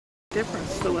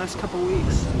difference the last couple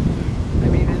weeks? I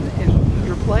mean, and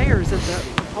your players and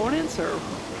the opponents, or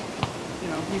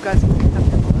you guys have picked up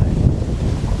your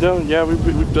play? Yeah,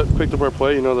 we've picked up our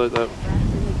play. You know, that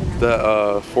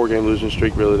 4-game losing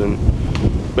streak really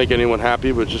didn't make anyone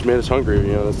happy, but it just made us hungry.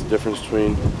 You know, that's the difference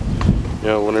between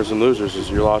winners and losers. Is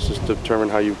your losses determine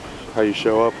how you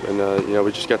show up, and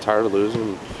we just got tired of losing.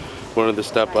 And wanted to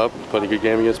step up, played a good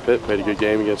game against Pitt, played a good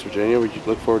game against Virginia. We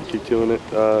look forward to keep doing it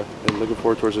and looking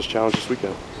forward towards this challenge this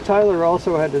weekend. Tyler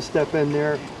also had to step in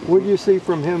there. What did you see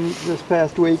from him this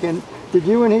past week? And did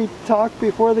you and he talk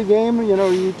before the game?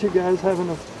 You two guys having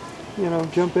to,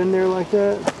 jump in there like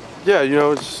that? Yeah,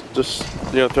 it's just,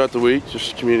 throughout the week,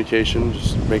 just communication,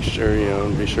 just make sure,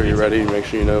 be sure you're ready, make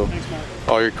sure you know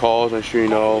all your calls, make sure you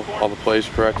know all the plays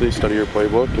correctly, study your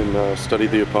playbook, and study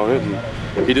the opponent.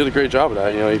 And he did a great job of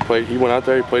that. He went out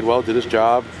there, he played well, did his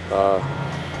job,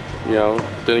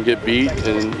 didn't get beat,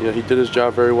 and he did his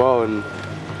job very well. And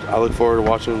I look forward to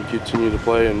watching him continue to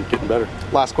play and getting better.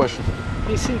 Last question.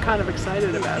 He seemed kind of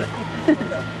excited about it.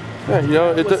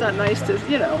 Yeah, was that nice to,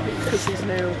 because he's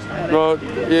new at it? Well,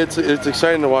 it's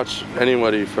exciting to watch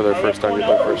anybody for their first time get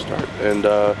their first start. And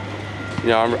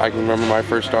I can remember my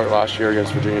first start last year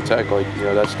against Virginia Tech.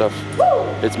 That stuff,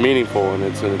 it's meaningful and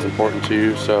it's important to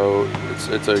you. So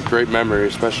it's a great memory,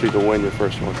 especially to win your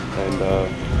first one.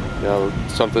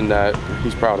 And something that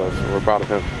he's proud of, and we're proud of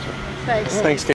him. So. Thanks. Thanks.